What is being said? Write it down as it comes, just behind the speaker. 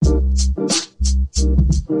Are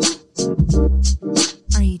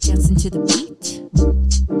you dancing to the beat?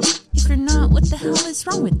 If you're not, what the hell is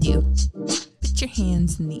wrong with you? Put your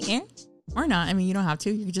hands in the air. Or not. I mean, you don't have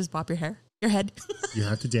to. You can just bop your head. You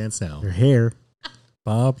have to dance now. Your hair.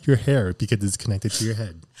 Bob your hair because it's connected to your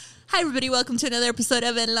head. Hi, everybody. Welcome to another episode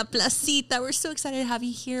of En La Placita. We're so excited to have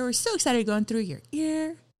you here. We're so excited going through your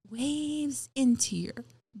ear waves into your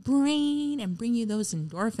brain and bring you those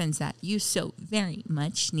endorphins that you so very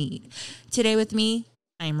much need. Today with me,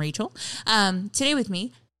 I'm Rachel. Today with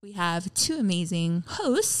me, we have two amazing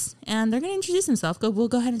hosts, and they're going to introduce themselves. We'll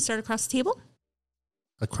go ahead and start across the table.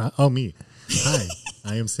 Me. Hi,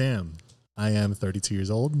 I am Sam. I am 32 years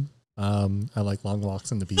old. I like long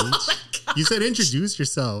walks on the beach. You said introduce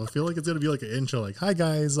yourself. I feel like it's going to be like an intro. Like, hi,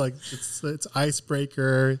 guys. Like, it's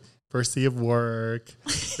icebreaker. First day of work.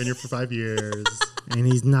 Been here for 5 years. And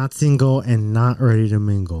he's not single and not ready to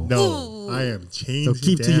mingle. No, I am changed. So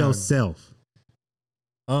keep to yourself.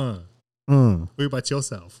 What about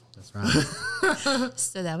yourself? That's right.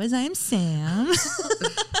 So that was I am Sam.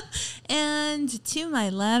 And to my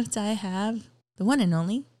left, I have the one and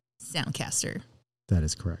only Soundcaster. That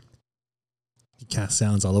is correct. He casts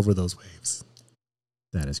sounds all over those waves.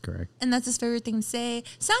 That is correct. And that's his favorite thing to say.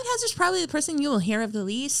 Soundcaster's probably the person you will hear of the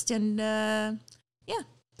least. And yeah.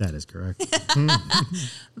 That is correct.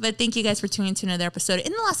 But thank you guys for tuning into another episode.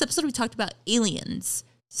 In the last episode, we talked about aliens.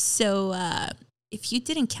 So if you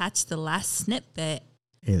didn't catch the last snippet,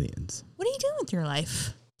 Aliens. what are you doing with your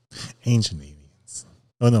life? Ancient aliens.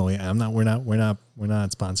 Oh no, wait, I'm not. We're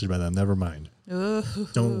not sponsored by them. Never mind. Ooh.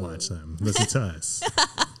 Don't watch them. Listen to us.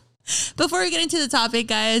 Before we get into the topic,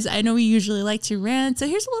 guys, I know we usually like to rant. So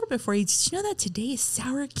here's a little bit for you. Did you know that today is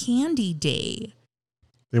Sour Candy Day?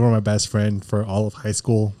 They were my best friend for all of high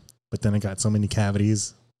school, but then I got so many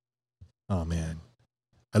cavities. Oh man,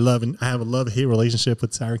 I have a love-hate relationship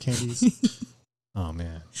with sour candies. Oh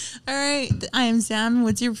man. All right, I am Sam.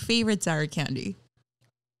 What's your favorite sour candy?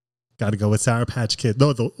 Got to go with Sour Patch Kids.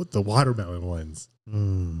 No, the watermelon ones.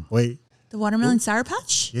 Wait. The watermelon Sour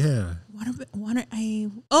Patch? Yeah.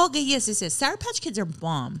 Okay, yes. Sour Patch Kids are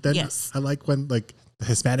bomb. Then yes. I like when like the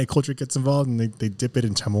Hispanic culture gets involved and they dip it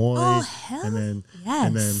in chamoy. Oh, hell and then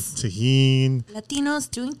yes. tahini. Latinos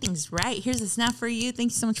doing things right. Here's a snap for you.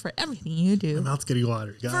 Thank you so much for everything you do. My mouth's getting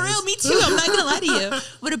water, guys. For real, me too. I'm not going to lie to you.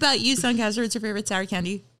 What about you, Suncaster? What's your favorite sour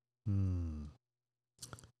candy?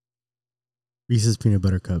 Reese's Peanut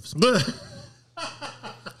Butter Cups.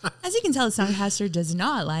 As you can tell, Suncaster does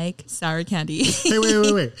not like sour candy. Hey,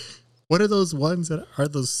 wait. What are those ones that are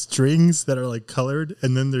those strings that are like colored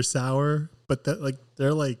and then they're sour, but that like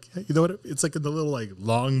they're like, you know what? It's like in the little like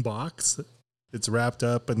long box. It's wrapped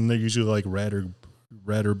up and they're usually like red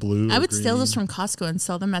or blue. I would steal those from Costco and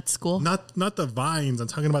sell them at school. Not the vines. I'm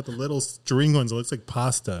talking about the little string ones. It looks like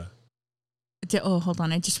pasta. Oh, hold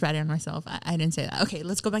on. I just read it on myself. I didn't say that. Okay,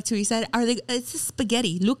 let's go back to what you said. It's a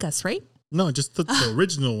spaghetti, Lucas, right? No, just the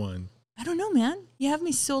original one. I don't know, man. You have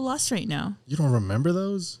me so lost right now. You don't remember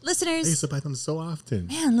those? Listeners. I used to buy them so often.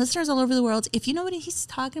 Man, listeners all over the world, if you know what he's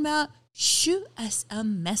talking about, shoot us a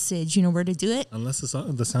message. You know where to do it? Unless the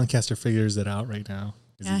Soundcaster figures it out right now.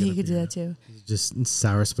 Yeah, he could do that too. Just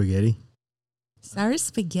sour spaghetti. Sour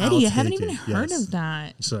spaghetti? I haven't even heard of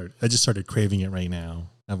that. I just started craving it right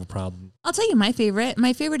now. I have a problem. I'll tell you my favorite.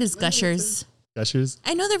 My favorite is Gushers. Gushers?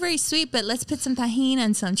 I know they're very sweet, but let's put some tahini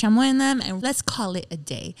and some chamoy in them and let's call it a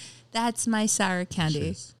day. That's my sour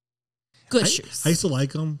candy. Gushers. I used to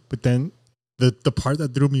like them, but then the part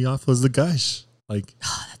that threw me off was the gush. Like,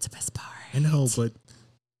 oh, that's the best part. I know, but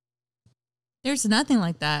there's nothing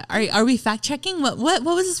like that. Are we fact checking? What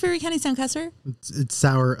was his favorite candy, Soundcaster? It's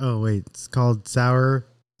sour. Oh wait, it's called Sour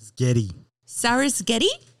Spaghetti. Sour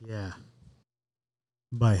spaghetti? Yeah.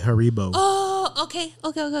 By Haribo. Oh, okay.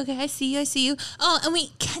 I see you. Oh, and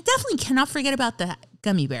we definitely cannot forget about the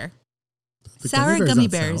gummy bear. Sour gummy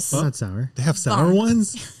bears. Not sour. They have sour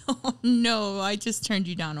ones? Oh, no. I just turned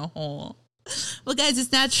you down a hole. Well, guys,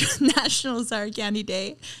 it's National Sour Candy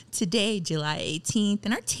Day today, July 18th,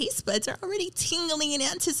 and our taste buds are already tingling in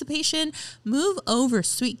anticipation. Move over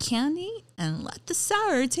sweet candy and let the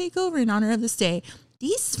sour take over in honor of this day.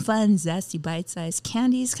 These fun, zesty, bite-sized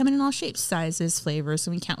candies come in all shapes, sizes, flavors,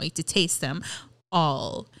 and we can't wait to taste them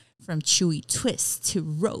all. From chewy twists to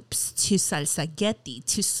ropes to salsagetti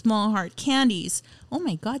to small hard candies. Oh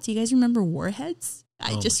my God, do you guys remember Warheads?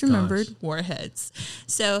 I just remembered Warheads.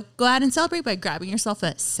 So go out and celebrate by grabbing yourself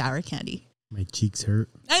a sour candy. My cheeks hurt.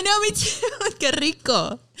 I know, me too. Que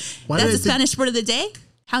rico. That's the Spanish word of the day.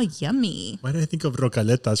 How yummy. Why did I think of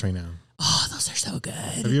rocaletas right now? Oh, those are so good.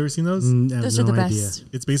 Have you ever seen those? Those are the best.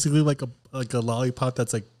 It's basically like a lollipop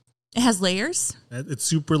that's like It has layers. It's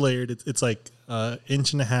super layered. It's like 1.5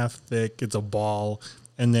 inch thick. It's a ball,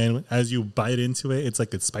 and then as you bite into it, it's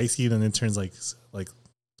like it's spicy. Then it turns like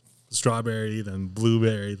strawberry, then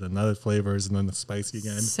blueberry, then other flavors, and then the spicy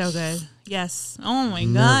again. So good. Yes. Oh my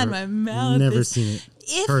God, my mouth. Never seen it.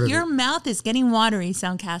 If your mouth is getting watery,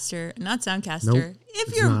 Soundcaster, not Soundcaster. Nope,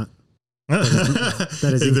 if you're not.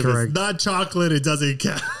 That is incorrect. If it's not chocolate, it doesn't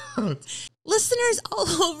count. listeners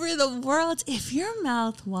all over the world, if your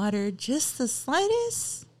mouth watered just the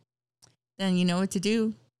slightest, then you know what to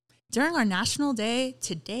do. During our National Day,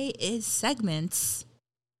 today is segments.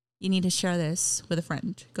 You need to share this with a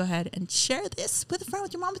friend. Go ahead and share this with a friend,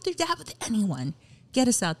 with your mom, with your dad, with anyone. Get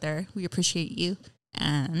us out there. We appreciate you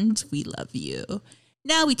and we love you.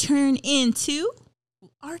 Now we turn into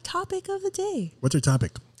our topic of the day. What's our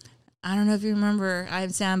topic? I don't know if you remember,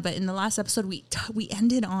 Sam, but in the last episode, we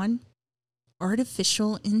ended on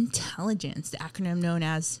artificial intelligence, the acronym known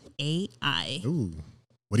as AI. Ooh,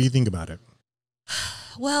 what do you think about it?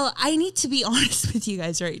 Well, I need to be honest with you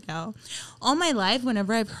guys right now. All my life,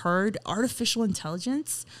 whenever I've heard artificial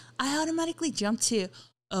intelligence, I automatically jump to,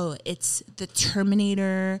 oh, it's the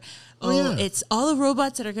Terminator. It's all the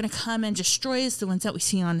robots that are going to come and destroy us, the ones that we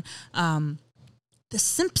see on The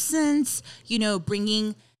Simpsons,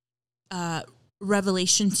 bringing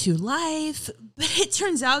Revelation to life. But it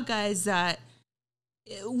turns out, guys, that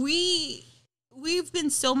we've been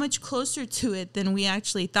so much closer to it than I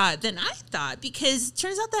thought, because it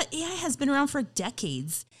turns out that AI has been around for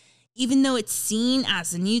decades. Even though it's seen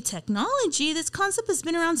as a new technology, this concept has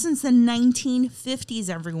been around since the 1950s,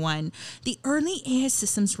 everyone. The early AI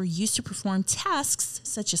systems were used to perform tasks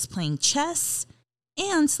such as playing chess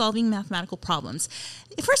and solving mathematical problems.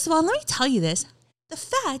 First of all, let me tell you this. The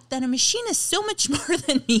fact that a machine is so much more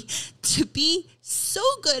than me to be so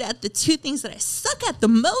good at the two things that I suck at the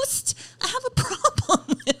most, I have a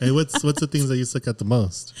problem with. Hey, what's the things that you suck at the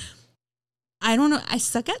most? I don't know. I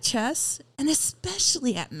suck at chess and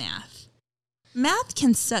especially at math. Math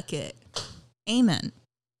can suck it. Amen.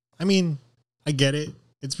 I mean, I get it.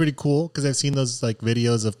 It's pretty cool because I've seen those like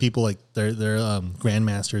videos of people like they're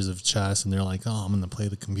grandmasters of chess and they're like, oh, I'm going to play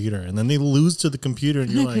the computer. And then they lose to the computer and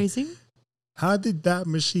you're like, crazy? How did that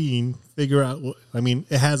machine figure out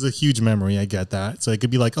it has a huge memory. I get that. So it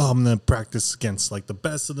could be like, oh, I'm going to practice against like the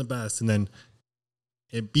best of the best. And then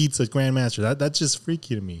it beats a grandmaster. That's just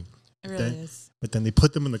freaky to me. It really is. But then they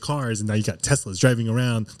put them in the cars and now you got Teslas driving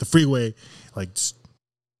around the freeway. Like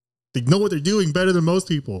they know what they're doing better than most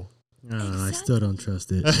people. Exactly. I still don't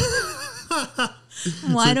trust it.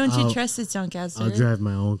 Why don't you trust it, Doncaster? I'll drive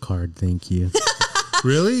my own car. Thank you.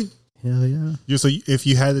 Really? Hell yeah. So if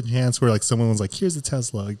you had the chance where like someone was like, here's a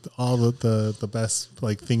Tesla, like all the best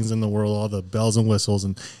like things in the world, all the bells and whistles,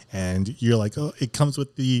 and you're like, oh, it comes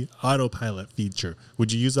with the autopilot feature.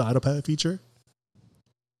 Would you use the autopilot feature?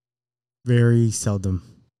 Very seldom.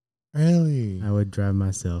 Really? I would drive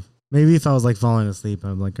myself. Maybe if I was like falling asleep,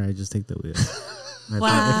 I'm like, all right, just take the wheel.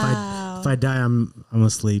 Wow. If I die, I'm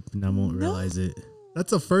asleep and I won't realize it. That's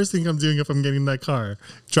the first thing I'm doing if I'm getting that car.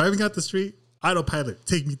 Driving out the street, autopilot,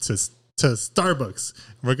 take me to Starbucks.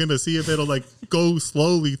 We're going to see if it'll like go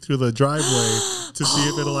slowly through the driveway to see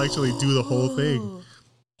if it'll actually do the whole thing.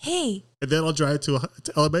 Hey. And then I'll drive to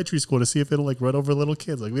elementary school to see if it'll like run over little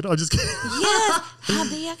kids. Like, I'm just kidding. Yes. Have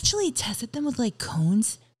they actually tested them with like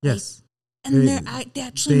cones? Yes. Like, and they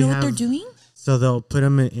actually know what they're doing? So they'll put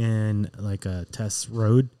them in like a test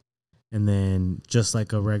road, and then just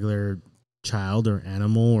like a regular child or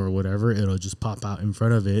animal or whatever, it'll just pop out in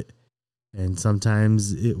front of it. And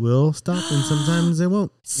sometimes it will stop and sometimes it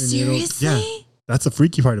won't. Seriously? Yeah. That's the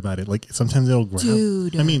freaky part about it. Like sometimes it'll grab.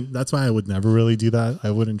 Dude. I mean, that's why I would never really do that.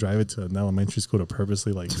 I wouldn't drive it to an elementary school to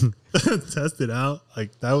purposely like test it out.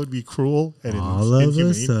 Like that would be cruel and all of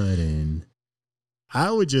a sudden. I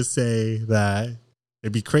would just say that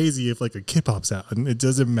it'd be crazy if like a kid pops out and it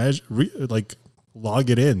doesn't log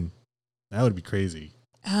it in. That would be crazy.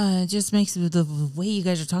 It just makes the way you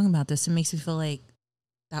guys are talking about this, it makes me feel like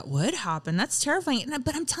that would happen. That's terrifying.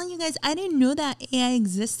 But I'm telling you guys, I didn't know that AI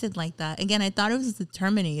existed like that. Again, I thought it was the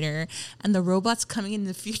Terminator and the robots coming in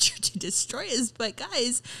the future to destroy us. But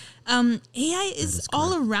guys, AI is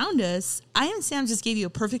all around us. I and Sam just gave you a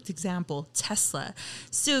perfect example, Tesla.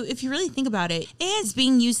 So if you really think about it, AI is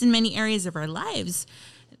being used in many areas of our lives.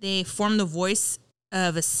 They form the voice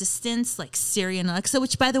of assistants like Siri and Alexa,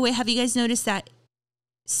 which, by the way, have you guys noticed that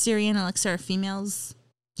Siri and Alexa are females?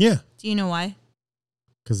 Yeah. Do you know why?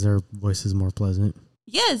 Because their voice is more pleasant.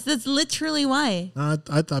 Yes, that's literally why.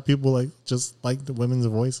 I thought people just like the women's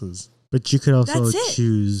voices. But you could also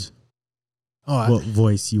choose what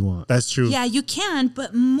voice you want. That's true. Yeah, you can,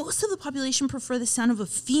 but most of the population prefer the sound of a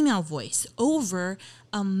female voice over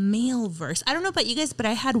a male verse. I don't know about you guys, but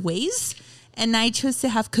I had Waze, and I chose to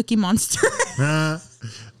have Cookie Monster. I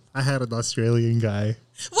had an Australian guy.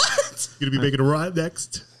 What? You're gonna be making a ride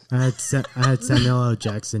next. I had Samuel L.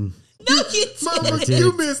 Jackson. No, you Mama, didn't.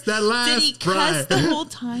 you missed that last Did he cuss the whole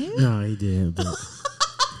time? No, he didn't. But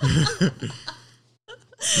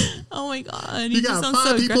Oh my god! You got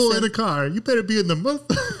 5 people in a car. You better be in the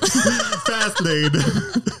fast lane.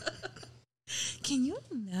 Can you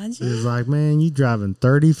imagine? he was like, man, you driving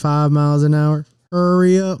 35 miles an hour?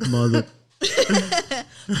 Hurry up, mother.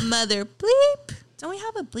 Mother bleep. Don't we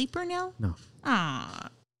have a bleeper now? No. Ah.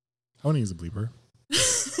 I want to use a bleeper.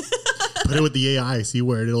 Put it with the AI. See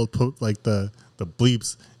where it'll put like the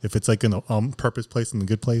bleeps if it's like in a purpose place in the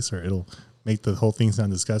good place, or it'll make the whole thing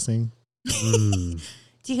sound disgusting.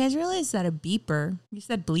 Do you guys realize that a beeper? You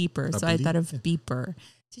said bleeper, so I thought of beeper.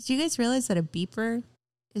 Did you guys realize that a beeper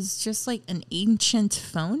is just like an ancient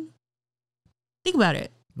phone? Think about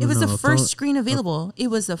it. It was the first screen available. It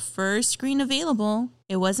was the first screen available.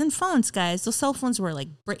 It wasn't phones, guys. Those cell phones were like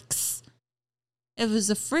bricks. It was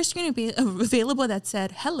the first screen available that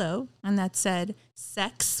said hello and that said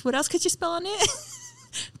sex. What else could you spell on it?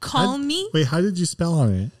 Call me. Wait, how did you spell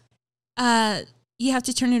on it? You have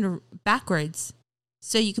to turn it backwards.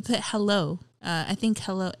 So you could put hello. I think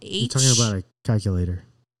hello H. You're talking about a calculator.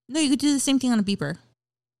 No, you could do the same thing on a beeper.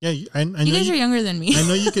 Yeah, I know you guys are younger than me. I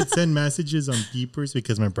know you could send messages on beepers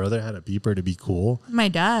because my brother had a beeper to be cool. My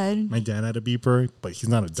dad. My dad had a beeper, but he's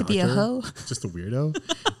not a doctor. To be a hoe. Just a weirdo.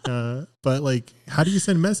 But like, how do you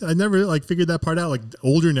send messages? I never like figured that part out. Like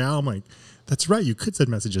older now, I'm like, that's right. You could send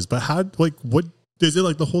messages, but how? Like, what is it?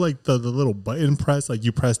 Like the whole like the little button press? Like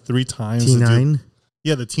you press 3 times. T9.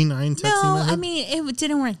 Yeah, the T9 texting No, method. I mean, it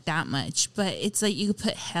didn't work that much, but it's like you could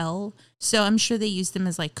put hell. So I'm sure they use them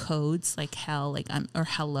as like codes, like hell, like or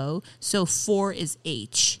hello. So 4 is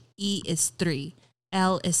H, E is 3,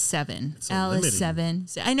 L is 7, so L limiting. is 7.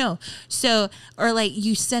 So, I know. So, or like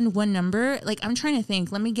you send one number, like I'm trying to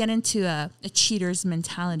think, let me get into a cheater's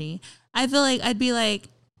mentality. I feel like I'd be like,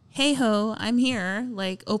 hey ho, I'm here,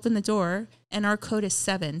 like open the door. And our code is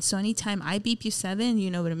 7. So anytime I beep you 7,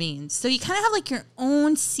 you know what it means. So you kind of have like your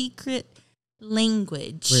own secret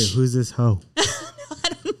language. Wait, who's this hoe? I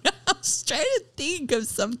don't know. I was trying to think of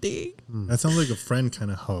something. That sounds like a friend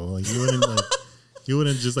kind of hoe. Like you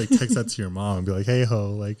wouldn't just like text that to your mom and be like, hey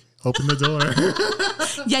ho, like open the door.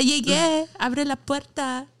 Ya llegué. Abre la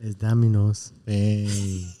puerta. Es Domino's.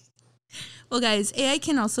 Hey. Well, guys, AI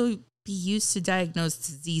can also be used to diagnose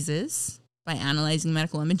diseases by analyzing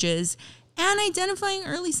medical images and identifying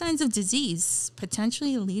early signs of disease,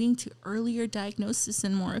 potentially leading to earlier diagnosis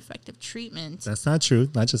and more effective treatment. That's not true.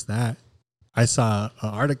 Not just that. I saw an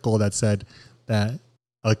article that said that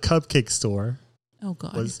a cupcake store Oh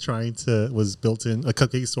God. was built in a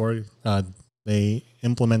cupcake store. They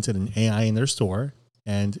implemented an AI in their store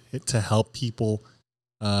to help people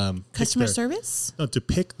Customer service? No, to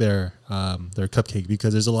pick their cupcake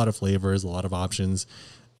because there's a lot of flavors, a lot of options,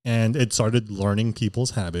 and it started learning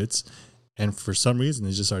people's habits. And for some reason,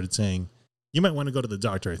 it just started saying, "You might want to go to the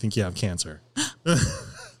doctor. I think you have cancer." It's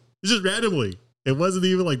just randomly. It wasn't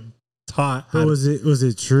even like taught. But was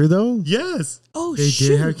it true though? Yes. Oh, They shoot.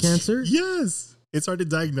 did have cancer? Yes. It started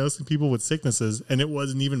diagnosing people with sicknesses, and it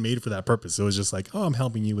wasn't even made for that purpose. It was just like, "Oh, I'm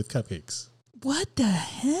helping you with cupcakes." What the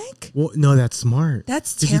heck? Well, no, that's smart.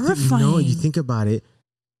 That's 'Cause terrifying. You think about it.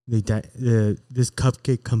 This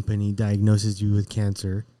cupcake company diagnoses you with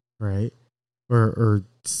cancer, right? Or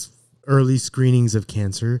early screenings of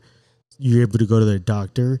cancer. You're able to go to the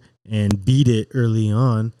doctor and beat it early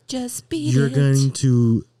on. Just beat You're it. going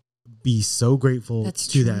to be so grateful That's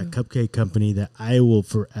to true. that cupcake company that I will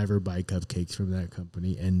forever buy cupcakes from that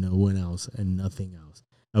company and no one else and nothing else.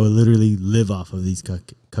 I would literally live off of these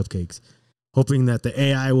cupcakes, hoping that the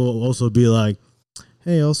AI will also be like,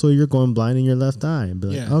 hey, also you're going blind in your left eye. And be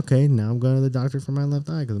like, Yeah. okay, now I'm going to the doctor for my left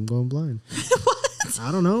eye because I'm going blind. What?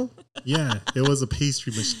 I don't know. Yeah, it was a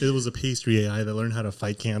pastry. It was a pastry AI that learned how to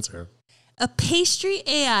fight cancer. A pastry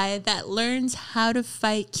AI that learns how to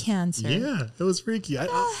fight cancer. Yeah, it was freaky. I'd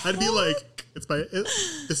be like,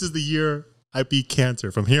 this is the year I beat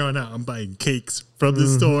cancer. From here on out, I'm buying cakes from the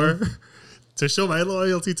store to show my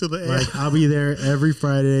loyalty to the AI. Like, I'll be there every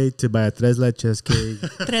Friday to buy a tres leches cake.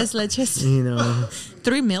 Tres leches. You know,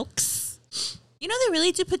 3 milks. You know they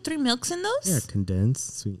really do put 3 milks in those? yeah,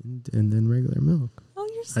 condensed, sweetened, and then regular milk. Oh,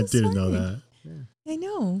 you're so I didn't know smart. that. I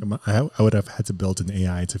know. I would have had to build an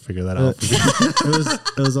AI to figure that out.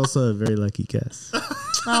 It was also a very lucky guess.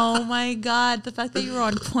 Oh my God. The fact that you were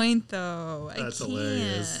on point though. That's I can't.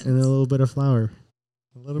 hilarious. And a little bit of flour.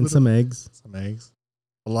 A little And bit some of eggs. some eggs,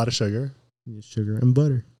 a lot of sugar, Sugar and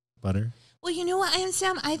butter. butter. Well, you know what, I am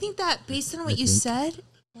Sam. I think that based on what you think. said,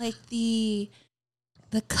 like the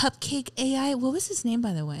cupcake AI. What was his name,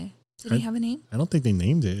 by the way? Did he have a name? I don't think they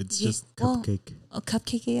named it. It's Yeah, just well, Cupcake. a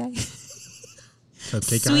cupcake AI.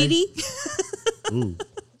 cupcake Sweetie, AI. Ooh,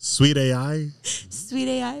 sweet AI. sweet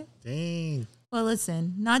AI. Dang. Well,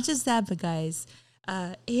 listen, not just that, but guys,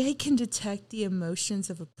 AI can detect the emotions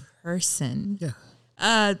of a person.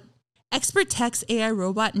 Yeah. Expert text AI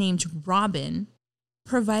robot named Robin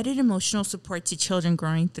provided emotional support to children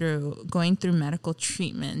going through medical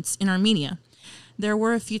treatments in Armenia. There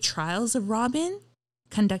were a few trials of Robin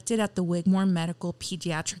conducted at the Wigmore Medical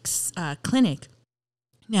Pediatrics Clinic.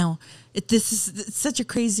 Now, it's such a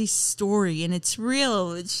crazy story, and it's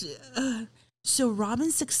real. So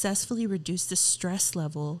Robin successfully reduced the stress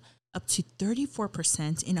level up to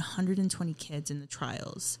 34% in 120 kids in the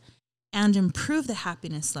trials, and improved the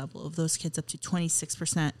happiness level of those kids up to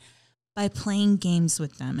 26% by playing games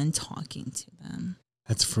with them and talking to them.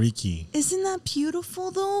 That's freaky. Isn't that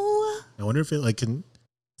beautiful, though? I wonder if it can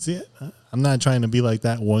see it. I'm not trying to be like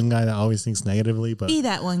that one guy that always thinks negatively, but Be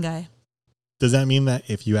that one guy. does that mean that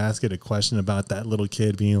if you ask it a question about that little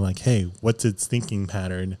kid being like, hey, what's its thinking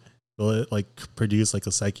pattern? Will it like produce like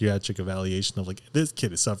a psychiatric evaluation of like, this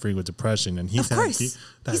kid is suffering with depression and he's Of course.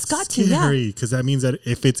 that's He's got to, yeah. scary because that means that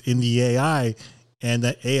if it's in the AI and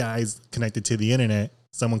that AI is connected to the internet,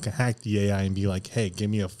 someone can hack the AI and be like, hey, give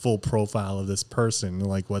me a full profile of this person,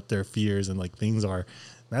 like what their fears and like things are.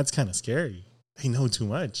 That's kind of scary. They know too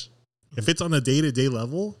much. If it's on a day-to-day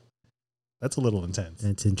level, that's a little intense.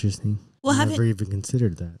 That's interesting. Well, I never even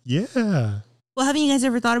considered that. Yeah. Well, haven't you guys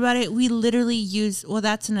ever thought about it? We literally use, well,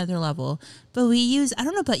 that's another level, but we use, I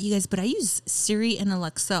don't know about you guys, but I use Siri and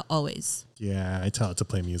Alexa always. Yeah, I tell it to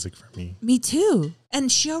play music for me. Me too. And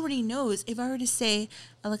she already knows if I were to say,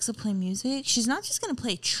 Alexa, play music, she's not just going to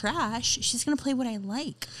play trash. She's going to play what I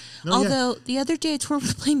like. No, Although the other day I told her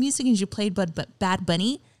to play music and she played Bad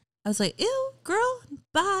Bunny. I was like, ew, girl,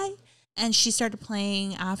 bye. And she started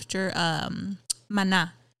playing after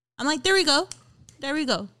Mana. I'm like, there we go. There we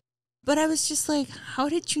go. But I was just like, how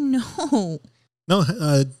did you know? No,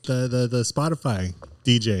 the Spotify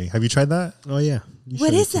DJ. Have you tried that? Oh, yeah.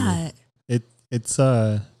 What is that?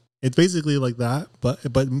 It's basically like that, but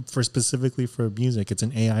for specifically for music. It's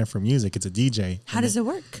an AI for music. It's a DJ. How does it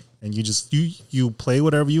work? And you just you play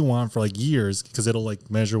whatever you want for like years because it'll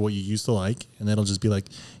like measure what you used to like, and it'll just be like,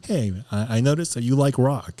 hey, I noticed that you like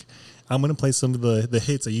rock. I'm gonna play some of the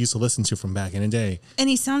hits I used to listen to from back in the day. And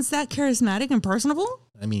he sounds that charismatic and personable?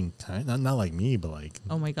 I mean, not like me, but like,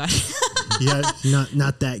 Oh my God. yeah,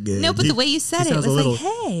 Not that good. No, but the way you said it was like,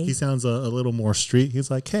 hey. He sounds a little more street.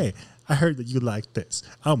 He's like, hey, I heard that you like this.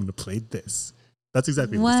 I'm gonna play this. That's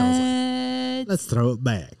exactly what it sounds like. Let's throw it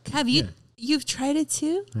back. Have you? Yeah. You've tried it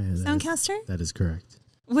too, Yeah, that is- Soundcaster? That is correct.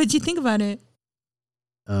 What'd you think about it?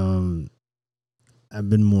 I've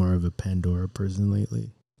been more of a Pandora person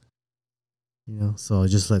lately. You know, so I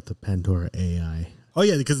just let the Pandora AI. Oh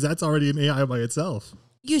yeah, because that's already an AI by itself.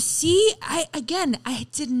 You see, I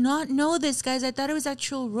did not know this, guys. I thought it was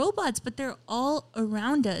actual robots, but they're all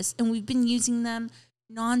around us, and we've been using them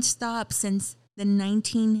nonstop since the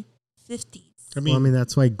 1950s. I mean, Well,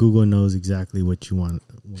 that's why Google knows exactly what you want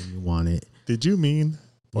when you want it. did you mean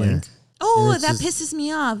blank? Oh, And that it's pisses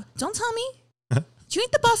me off. Don't tell me. You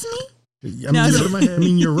ain't the boss of me? I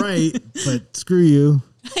mean, you're right, but screw you.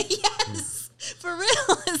 Yes. For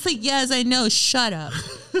real. It's like, yes, I know. Shut up.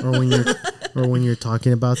 Or when you're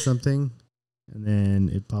talking about something, and then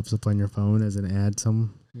it pops up on your phone as an ad.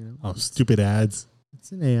 Oh, stupid ads.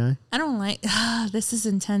 It's an AI. I don't like this is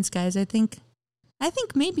intense, guys. I think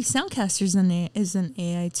maybe Soundcaster's is an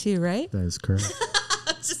AI too, right? That is correct.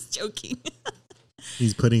 I'm just joking.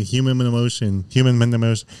 He's putting human emotion. in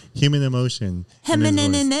his voice. Enemy?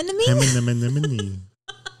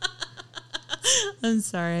 I'm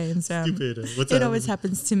sorry, I'm Sam. Stupid. What's It that? always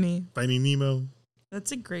happens to me. Finding Nemo.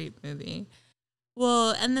 That's a great movie.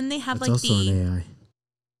 Well, and then they have That's like also an AI.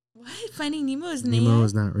 What? Finding Nemo is an Nemo AI?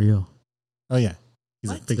 is not real. Oh yeah,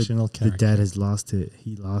 he's What? a fictional The character. dad has lost it.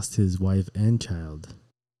 He lost his wife and child.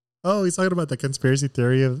 Oh, he's talking about the conspiracy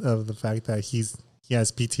theory of the fact that he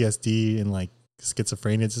has PTSD and like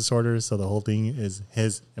schizophrenia disorder. So the whole thing is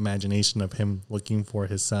his imagination of him looking for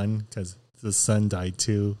his son because the son died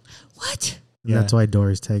too. What? And that's why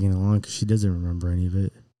Dory's tagging along because she doesn't remember any of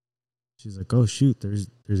it. She's like, "Oh shoot, there's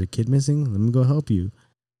a kid missing. Let me go help you."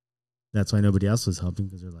 That's why nobody else was helping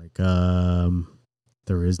because they're like,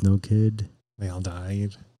 there is no kid. They all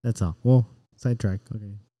died. That's all. Well, Sidetrack.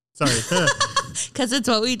 Okay. Sorry. Because it's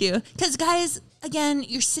what we do. Because, guys, again,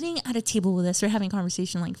 you're sitting at a table with us. We're having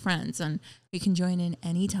conversation like friends, and you can join in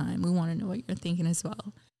anytime. We want to know what you're thinking as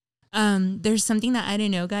well. There's something that I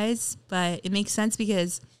didn't know, guys, but it makes sense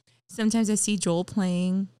because sometimes I see Joel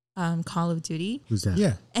playing Call of Duty. Who's that?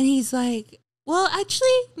 Yeah. And he's like, well, actually,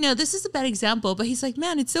 no, this is a bad example, but he's like,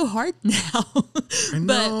 man, it's so hard now. I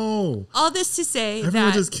know. But all this to say Everyone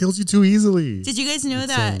that, just kills you too easily. did you guys know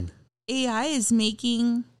that AI is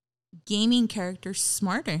making gaming characters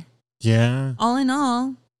smarter? Yeah. All in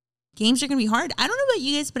all, games are going to be hard. I don't know about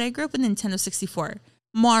you guys, but I grew up with Nintendo 64.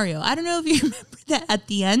 Mario. I don't know if you remember that at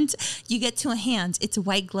the end, you get to a hand. It's a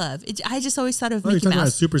white glove. I just always thought of Oh, you're Mickey talking about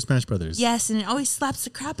Mouse. Super Smash Brothers. Yes, and it always slaps the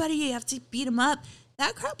crap out of you. You have to beat him up.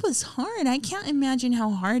 That crap was hard. I can't imagine how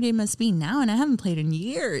hard it must be now, and I haven't played in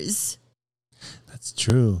years. That's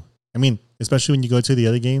true. I mean, especially when you go to the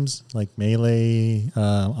other games like Melee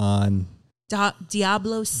on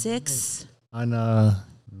Diablo 6.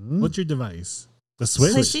 What's your device? The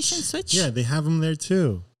Switch. PlayStation Switch? Yeah, they have them there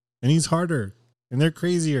too, and he's harder, and they're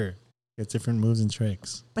crazier. Get different moves and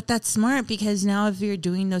tricks. But that's smart because now if you're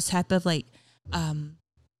doing those type of like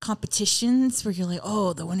competitions where you're like,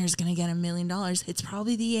 oh, the winner's going to get $1 million, it's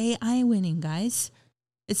probably the AI winning, guys.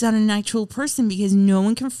 It's not an actual person because no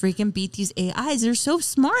one can freaking beat these AIs. They're so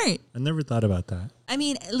smart. I never thought about that. I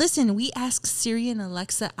mean, listen, we ask Siri and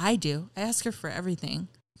Alexa. I do. I ask her for everything.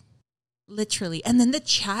 Literally. And then the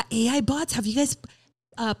chat AI bots. Have you guys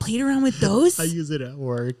played around with those? I use it at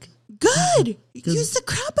work. Good. Use the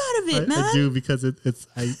crap out of it, man. I do because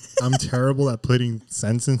I'm terrible at putting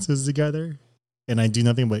sentences together, and I do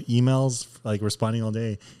nothing but emails, like responding all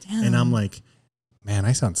day. Damn. And I'm like, man,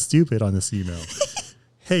 I sound stupid on this email.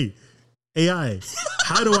 Hey, AI,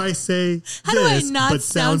 how do I say How do I this not but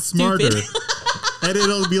sound smarter? stupid? And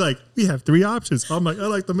it'll be like, we have 3 options. I'm like, I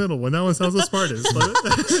like the middle one. That one sounds the smartest.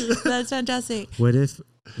 That's fantastic. What if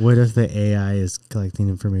the AI is collecting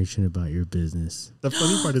information about your business? The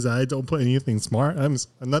funny part is I don't put anything smart. I'm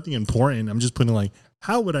nothing important. I'm just putting like,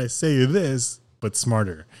 how would I say this but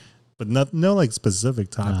smarter? But no like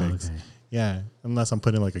specific topics. Oh, okay. Yeah, unless I'm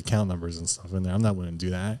putting like account numbers and stuff in there. I'm not willing to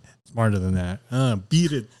do that. Smarter than that.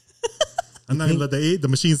 Beat it. I'm not going to let the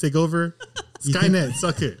machines take over. Skynet,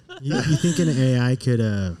 suck it. You think an AI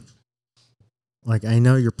could, like, I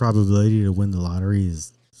know your probability to win the lottery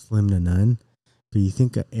is slim to none, but you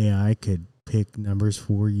think an AI could pick numbers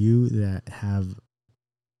for you that have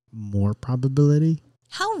more probability?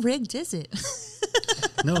 How rigged is it?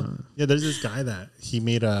 No. Yeah, there's this guy that he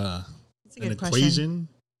made an equation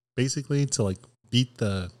basically to like beat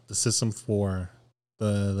the system for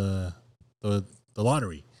the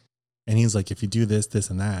lottery. And he's like, if you do this, this,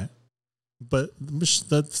 and that. But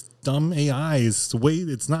that's dumb AI.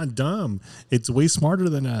 It's not dumb. It's way smarter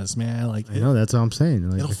than us, man. Like I know, that's what I'm saying.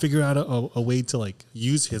 Like, it'll figure out a way to like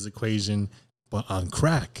use his equation, but on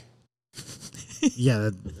crack. yeah,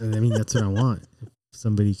 I mean, that's what I want. If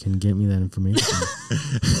somebody can get me that information.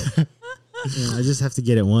 I just have to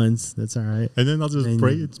get it once. That's all right. And then I'll just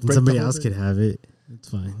break somebody else could have it. It's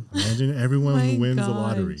fine. Imagine everyone who wins the gosh.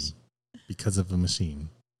 lottery because of a machine.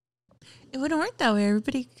 It wouldn't work that way.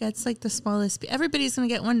 Everybody gets like the smallest. Everybody's going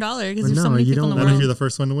to get $1 because But there's so no, many you people in don't the Not if world. you're the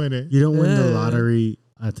first one to win it. You don't win the lottery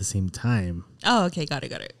at the same time. Oh, okay. Got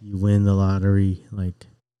it. You win the lottery like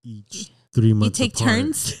each 3 months You take apart.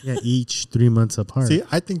 turns? Yeah, each 3 months apart. See,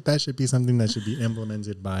 I think that should be something that should be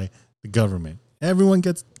implemented by the government. Everyone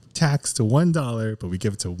gets taxed to $1, but we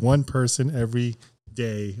give it to one person every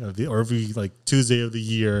day or every like Tuesday of the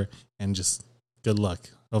year, and just good luck.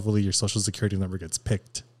 Hopefully, your social security number gets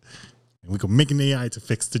picked, and we can make an AI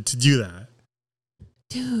to do that.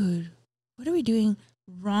 Dude, what are we doing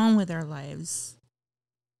wrong with our lives?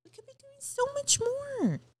 We could be doing so much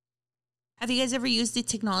more. Have you guys ever used the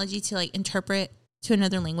technology to like interpret to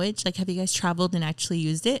another language? Like, have you guys traveled and actually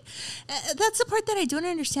used it? That's the part that I don't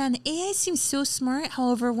understand. AI seems so smart.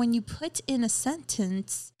 However, when you put in a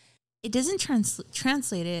sentence, it doesn't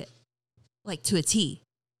translate it like to a T.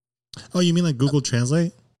 Oh, you mean like Google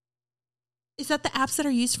Translate? Is that the apps that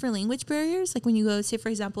are used for language barriers? Like when you go, say, for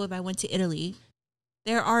example, if I went to Italy,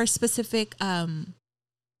 there are specific apps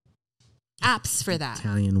for that.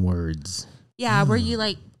 Italian words. Yeah, where you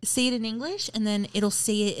like say it in English and then it'll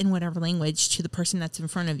say it in whatever language to the person that's in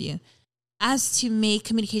front of you, as to make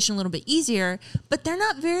communication a little bit easier. But they're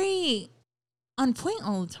not very on point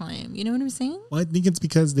all the time. You know what I'm saying? Well, I think it's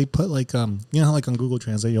because they put like you know how like on Google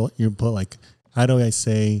Translate you put like, how do I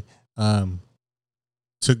say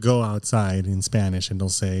to go outside in Spanish, and they'll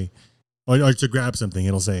say, or to grab something,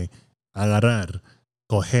 it'll say agarrar,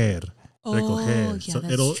 coger, Like, Oh, hey. yeah, So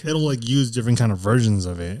that's it'll true. it'll like use different kind of versions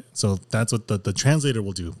of it. So that's what the translator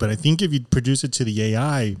will do. But I think if you produce it to the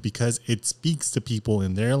AI, because it speaks to people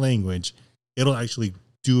in their language, it'll actually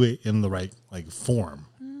do it in the right like form.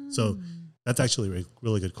 So that's actually a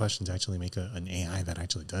really good question to actually make an AI that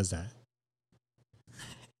actually does that.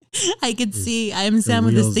 I could see I am Sam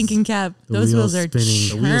with wheels- this thinking cap. the Those wheels wheels are spinning.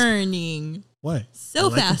 The wheels- churning What? so I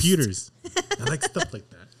like fast. computers. I like stuff like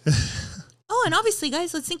that. Oh, and obviously,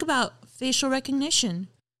 guys, let's think about facial recognition.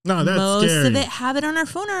 No, that's Most scary. of it have it on our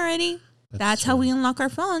phone already. That's how true. we unlock our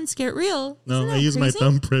phones. Get real. No, Isn't I that use my crazy?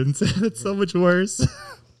 thumbprints. It's so much worse.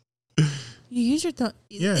 You use your thumb.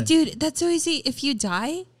 Yeah. Dude, that's so easy. If you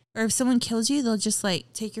die or if someone kills you, they'll just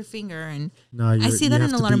like take your finger and No, I see that you in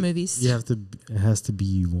have a to lot of be- movies. You have to. It has to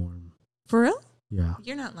be warm. For real? Yeah.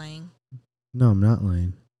 You're not lying. No, I'm not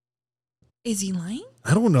lying. Is he lying?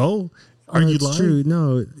 I don't know. Are No, you it's lying? True.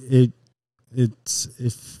 No, it's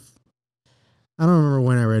if I don't remember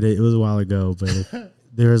when I read it. It was a while ago, but if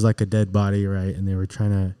there was like a dead body, right? And they were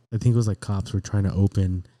trying to. I think it was like cops were trying to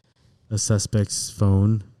open a suspect's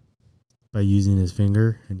phone by using his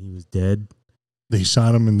finger, and he was dead. They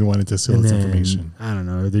shot him and wanted to steal And his then, information. I don't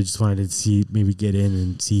know. They just wanted to see, maybe get in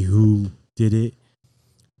and see who did it,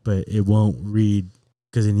 but it won't read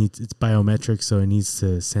because it's biometric, so it needs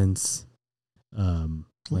to sense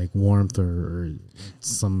like warmth or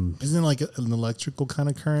some Isn't it like an electrical kind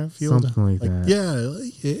of current field? something like that. Yeah,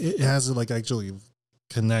 it has to like actually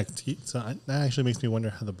connect. So that actually makes me wonder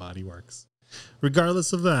how the body works.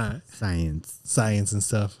 Regardless of that, science and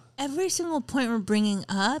stuff. Every single point we're bringing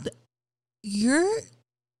up, your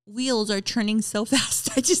wheels are turning so fast.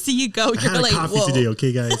 I just see you go. I You're had like, a coffee whoa. today,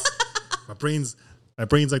 okay, guys? my brain's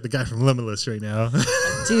like the guy from Limitless right now.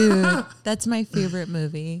 Dude, that's my favorite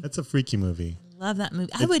movie. That's a freaky movie. Love that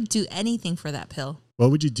movie. I would do anything for that pill. What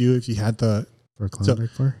would you do if you had the For a Klondike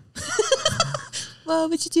bar? What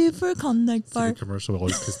would you do for a Klondike it's like bar? a commercial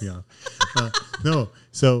always piss me off. No,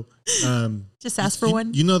 so Just ask for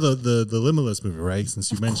one. You know the Limitless movie, right?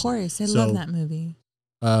 Since you Of mentioned, course, I So, love that movie.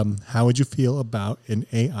 How would you feel about an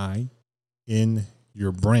AI in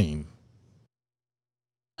your brain?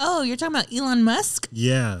 Oh, you're talking about Elon Musk?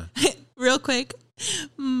 Yeah, Real quick,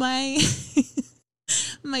 my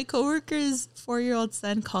my coworker's 4-year-old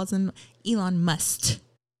son calls him Elon Musk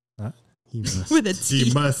He must. with a T.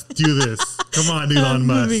 he must do this. Come on, Elon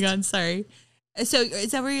Musk. Moving on, sorry. So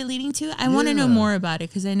is that where you're leading to? I want to know Yeah. more about it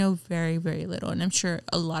because I know very, very little. And I'm sure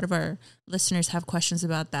a lot of our listeners have questions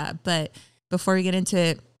about that. But before we get into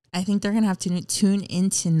it, I think they're going to have to tune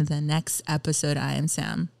into the next episode, I Am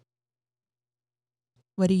Sam.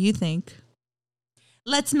 What do you think?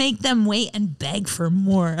 Let's make them wait and beg for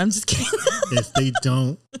more. I'm just kidding. If they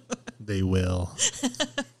don't, they will.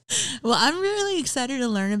 Well, I'm really excited to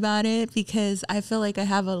learn about it because I feel like I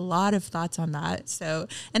have a lot of thoughts on that. So,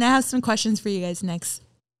 and I have some questions for you guys next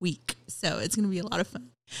week. So it's going to be a lot of fun.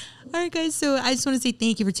 All right, guys. So I just want to say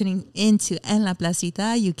thank you for tuning in to En La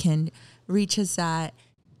Placita. You can reach us at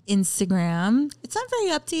Instagram. It's not very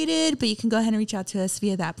updated, but you can go ahead and reach out to us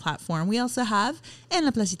via that platform. We also have En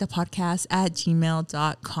La Placita Podcast at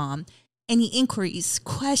gmail.com. Any inquiries,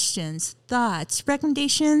 questions, thoughts,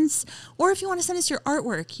 recommendations, or if you want to send us your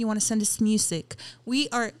artwork, you want to send us music. We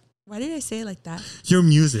are, why did I say it like that? Your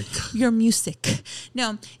music. Your music.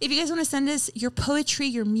 No, if you guys want to send us your poetry,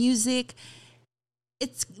 your music,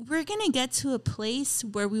 we're going to get to a place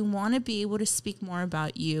where we want to be able to speak more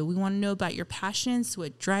about you. We want to know about your passions,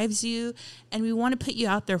 what drives you, and we want to put you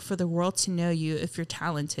out there for the world to know you if you're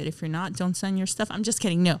talented. If you're not, don't send your stuff. I'm just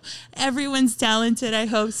kidding. No, everyone's talented, I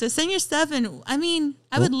hope. So send your stuff. And I mean,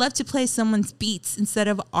 I would love to play someone's beats instead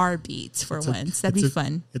of our beats for once. That'd be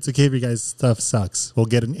fun. It's okay if you guys' stuff sucks. We'll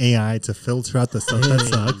get an AI to filter out the stuff that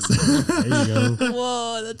sucks. There you go.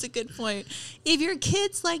 Whoa, that's a good point. If your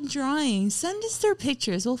kids like drawing, send us their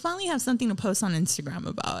pictures. We'll finally have something to post on Instagram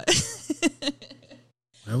about.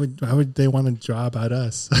 Why would they want to draw about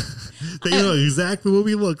us? They know exactly what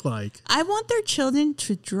we look like. I want their children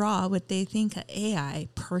to draw what they think an AI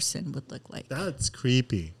person would look like. That's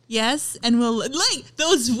creepy. Yes, and we'll like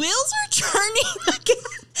those wheels are turning again.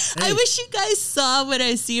 I Hey. wish you guys saw what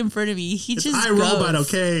I see in front of me. He It's just iRobot, goes.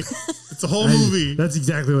 okay? It's a whole movie. That's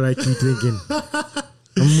exactly what I keep thinking.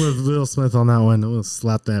 I'm with Will Smith on that one. We'll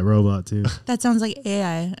slap that robot too. That sounds like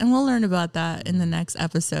AI, and we'll learn about that in the next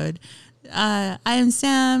episode. I am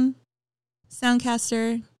Sam,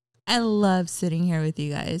 Soundcaster. I love sitting here with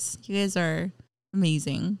you guys. You guys are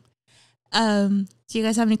amazing. Do you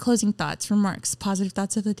guys have any closing thoughts, remarks, positive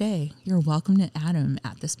thoughts of the day? You're welcome to add them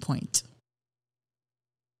at this point.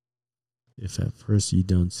 If at first you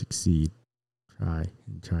don't succeed, try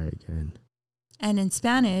and try again. And in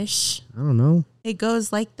Spanish, I don't know. it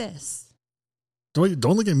goes like this. Don't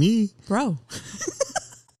look at me. Bro.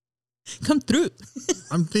 Come through.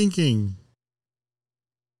 I'm thinking.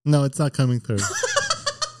 No, it's not coming through.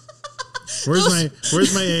 Where's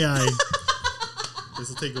my AI? This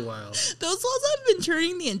will take a while. Those walls have been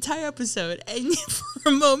turning the entire episode. And for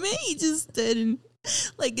a moment, he just stood in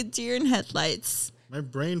like a deer in headlights. My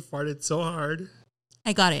brain farted so hard.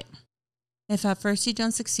 I got it. If at first you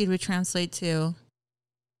don't succeed, we translate to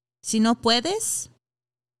Si no puedes,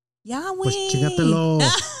 ya Pues güey. chingatelo.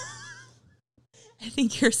 I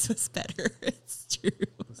think yours was better. It's true.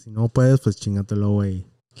 Si no puedes, pues chingatelo, güey.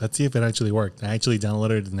 Let's see if it actually worked. I actually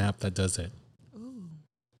downloaded an app that does it. Ooh.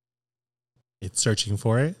 It's searching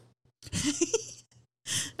for it.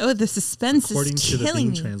 Oh, the suspense According is to the killing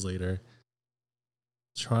Bing me. translator,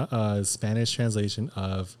 Spanish translation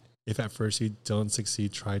of if at first you don't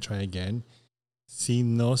succeed, try again. Si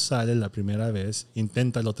no sale la primera vez,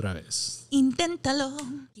 inténtalo otra vez.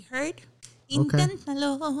 Inténtalo. You heard? Okay.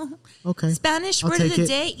 Inténtalo. Okay. Spanish I'll word of take the it.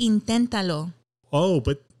 day, inténtalo. Oh,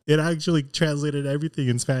 but it actually translated everything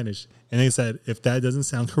in Spanish. And they said, if that doesn't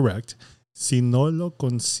sound correct, si no lo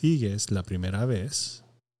consigues la primera vez,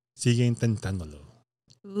 sigue intentándolo.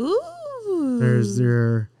 Ooh. There's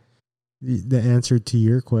the answer to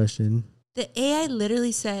your question. The AI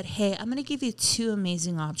literally said, hey, I'm going to give you 2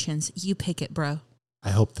 amazing options. You pick it, bro. I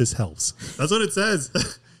hope this helps. That's what it says.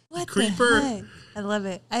 What Creeper. the heck? I love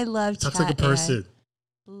it. I love Talks chat like a person.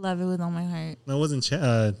 AI. Love it with all my heart. No, it wasn't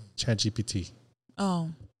ChatGPT.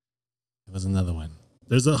 Oh. It was another one.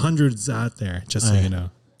 There's hundreds out there, just so you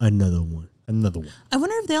know. Another one. Another one. I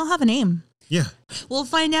wonder if they all have a name. Yeah. We'll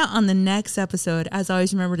find out on the next episode. As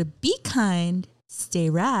always, remember to be kind, stay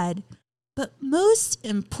rad, but most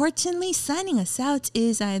importantly, signing us out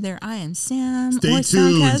is either I am Sam Stay or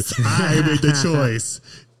tuned. Soundcast. I made the choice.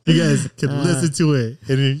 You guys can listen to it,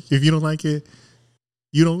 and if you don't like it,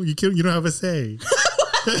 you don't have a say.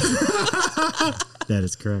 That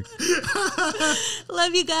is correct.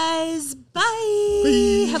 Love you guys. Bye.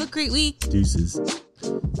 Bye. Have a great week. Deuces.